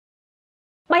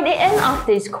By the end of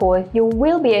this course, you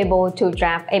will be able to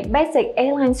draft a basic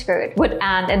A-line skirt with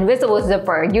an invisible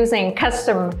zipper using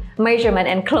custom measurement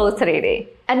and clothes 3D.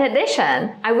 In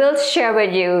addition, I will share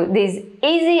with you these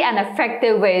easy and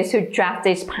effective ways to draft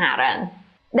this pattern.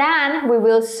 Then we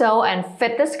will sew and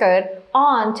fit the skirt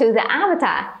onto the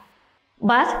avatar.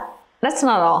 But that's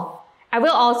not all. I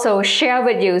will also share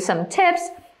with you some tips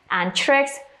and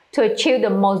tricks to achieve the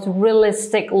most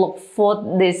realistic look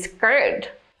for this skirt.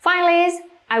 Finally,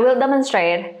 I will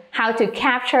demonstrate how to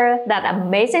capture that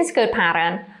amazing skirt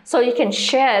pattern so you can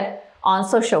share it on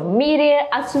social media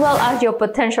as well as your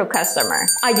potential customer.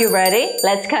 Are you ready?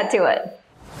 Let's cut to it.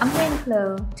 I'm wearing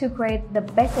clothes to create the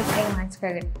basic A-line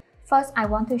skirt. First, I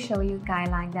want to show you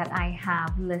guidelines that I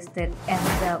have listed in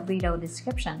the video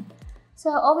description.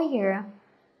 So over here,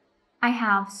 I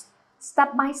have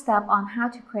step-by-step on how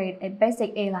to create a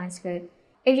basic A-line skirt.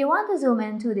 If you want to zoom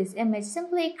into this image,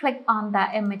 simply click on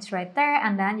that image right there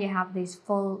and then you have this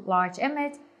full large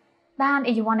image. Then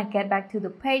if you want to get back to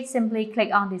the page, simply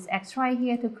click on this X right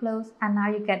here to close and now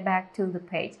you get back to the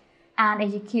page. And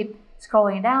if you keep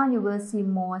scrolling down, you will see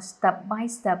more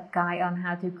step-by-step guide on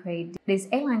how to create this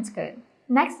A-line skirt.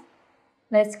 Next,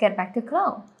 let's get back to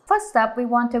clothes. First step, we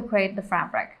want to create the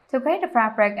fabric. To create the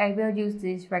fabric, I will use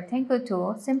this rectangle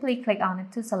tool. Simply click on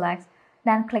it to select,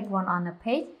 then click one on the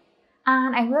page.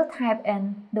 And I will type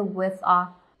in the width of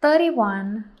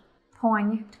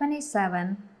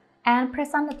 31.27 and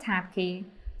press on the tab key.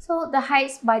 So the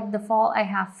height by default, I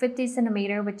have 50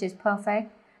 centimeters, which is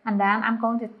perfect. And then I'm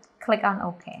going to click on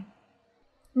OK.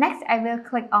 Next, I will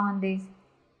click on this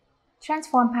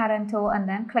transform pattern tool and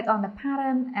then click on the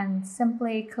pattern and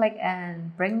simply click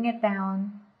and bring it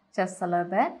down just a little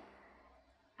bit.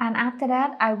 And after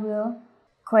that, I will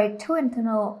create two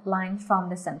internal lines from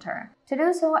the center. To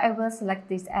do so, I will select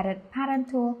this edit pattern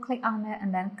tool, click on it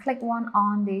and then click one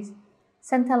on this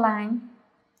center line,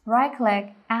 right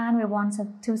click, and we want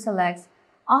to select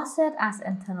offset as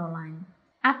internal line.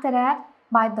 After that,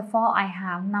 by default, I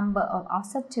have number of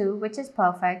offset 2, which is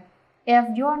perfect.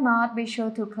 If you're not, be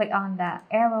sure to click on the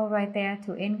arrow right there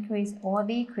to increase or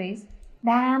decrease.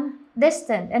 Then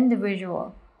distance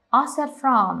individual, offset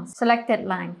from selected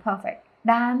line, perfect.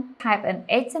 Then type in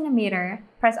 8 cm,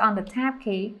 press on the tab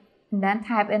key, and then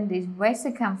type in this waist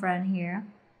circumference here,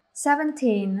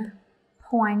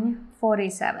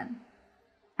 17.47.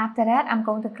 After that, I'm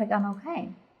going to click on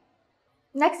OK.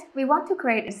 Next, we want to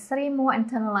create 3 more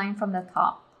internal lines from the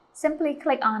top. Simply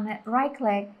click on it, right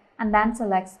click, and then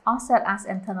select offset as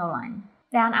internal line.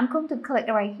 Then I'm going to click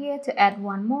right here to add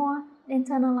one more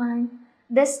internal line,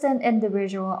 distance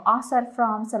individual, offset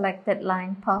from selected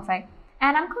line, perfect.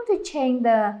 And I'm going to change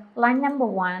the line number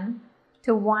 1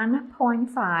 to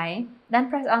 1.5, then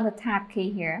press on the tab key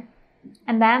here.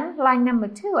 And then line number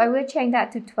 2, I will change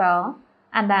that to 12,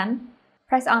 and then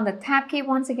press on the tab key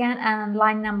once again, and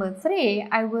line number 3,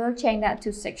 I will change that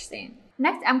to 16.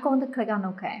 Next, I'm going to click on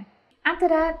OK. After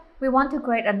that, we want to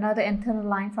create another internal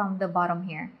line from the bottom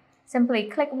here. Simply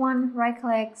click one, right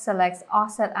click, select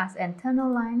offset as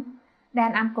internal line.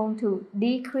 Then I'm going to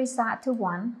decrease that to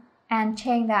 1 and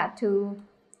change that to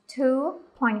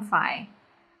 2.5.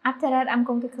 After that, I'm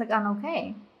going to click on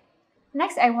OK.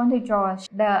 Next, I want to draw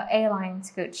the A-line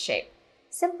skirt shape.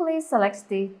 Simply select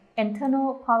the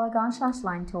internal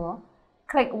polygon/line tool,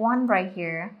 click one right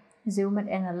here, zoom it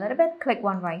in a little bit, click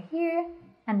one right here,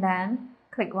 and then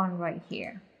click one right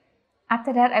here.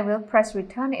 After that, I will press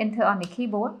return enter on the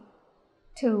keyboard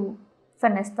to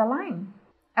finish the line.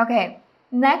 Okay,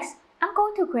 next, I'm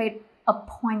going to create a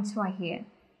point right here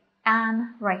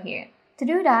and right here. To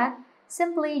do that,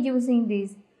 simply using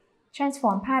this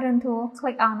transform pattern tool,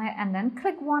 click on it and then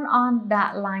click one on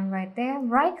that line right there,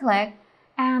 right click,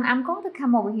 and I'm going to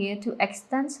come over here to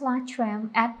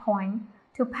extend/trim, add point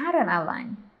to pattern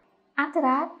outline. After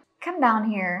that, come down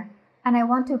here and I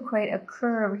want to create a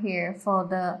curve here for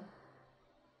the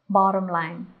bottom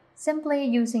line. Simply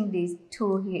using this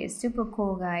tool here, super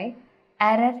cool guy,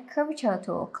 edit curvature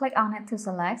tool, click on it to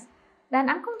select. Then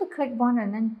I'm going to click one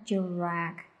and then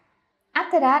drag.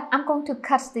 After that, I'm going to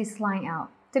cut this line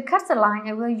out. To cut the line,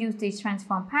 I will use this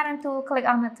transform pattern tool, click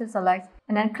on it to select,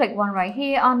 and then click one right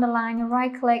here on the line,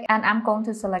 right click, and I'm going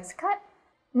to select cut.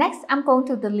 Next, I'm going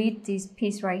to delete this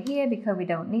piece right here because we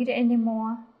don't need it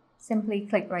anymore. Simply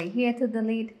click right here to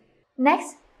delete.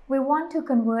 Next, we want to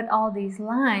convert all these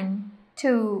lines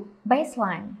to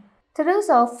baseline. To do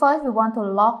so, first we want to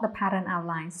lock the pattern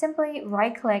outline. Simply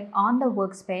right click on the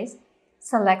workspace,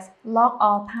 select lock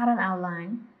all pattern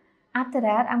outline. After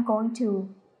that, I'm going to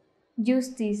use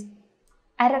this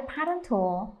edit pattern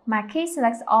tool. My key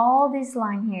selects all these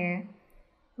lines here,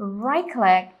 right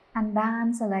click and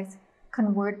then select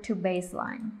convert to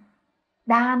baseline.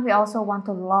 Then we also want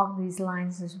to lock these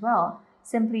lines as well.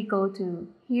 Simply go to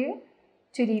here,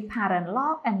 to the pattern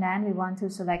lock, and then we want to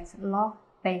select lock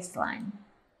baseline.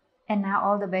 And now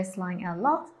all the baseline are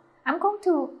locked. I'm going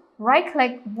to right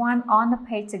click one on the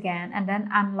page again and then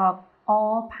unlock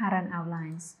all pattern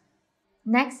outlines.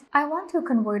 Next, I want to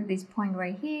convert this point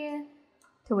right here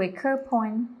to a curve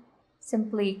point.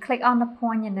 Simply click on the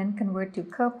point and then convert to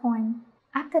curve point.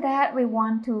 After that, we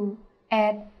want to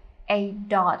add a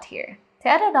dot here. To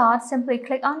add a dot, simply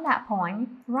click on that point,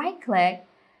 right click,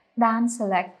 then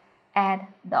select add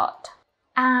dot.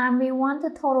 And we want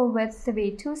the total width to be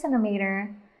 2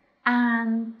 cm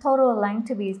and total length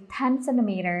to be 10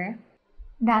 cm.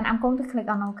 Then I'm going to click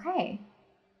on OK.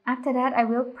 After that, I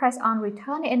will press on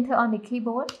return enter on the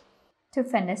keyboard to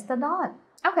finish the dot.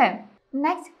 Okay,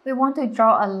 next we want to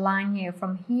draw a line here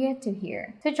from here to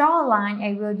here. To draw a line,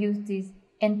 I will use this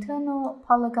internal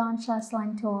polygon /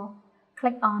 line tool.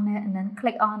 Click on it and then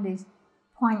click on this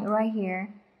point right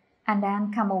here and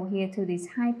then come over here to this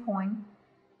high point.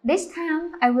 This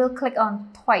time I will click on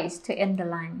twice to end the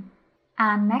line.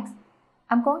 And next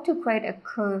I'm going to create a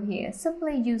curve here.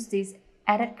 Simply use this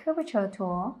edit curvature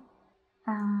tool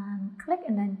and click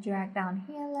and then drag down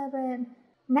here a little bit.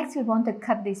 Next we want to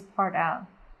cut this part out.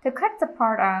 To cut the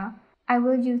part out, I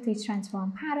will use the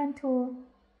transform pattern tool.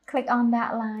 Click on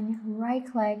that line, right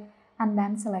click and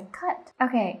then select cut.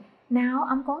 Okay. Now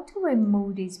I'm going to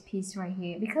remove this piece right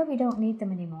here because we don't need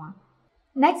them anymore.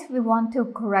 Next, we want to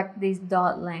correct this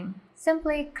dot length.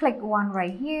 Simply click one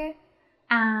right here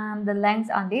and the length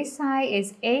on this side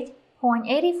is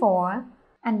 8.84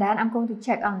 and then I'm going to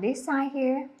check on this side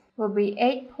here will be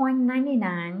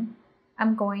 8.99.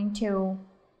 I'm going to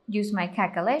use my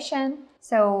calculation.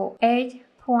 So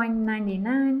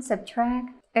 8.99 subtract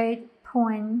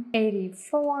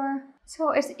 8.84.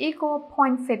 So it's equal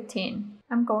 0.15.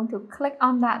 I'm going to click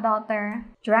on that dot there,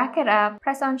 drag it up,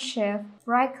 press on shift,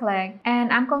 right click, and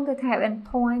I'm going to type in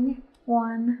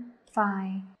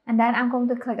 0.15. And then I'm going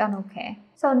to click on OK.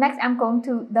 So next I'm going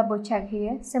to double check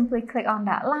here. Simply click on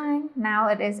that line. Now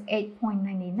it is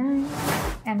 8.99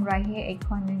 and right here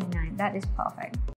 8.99. That is perfect.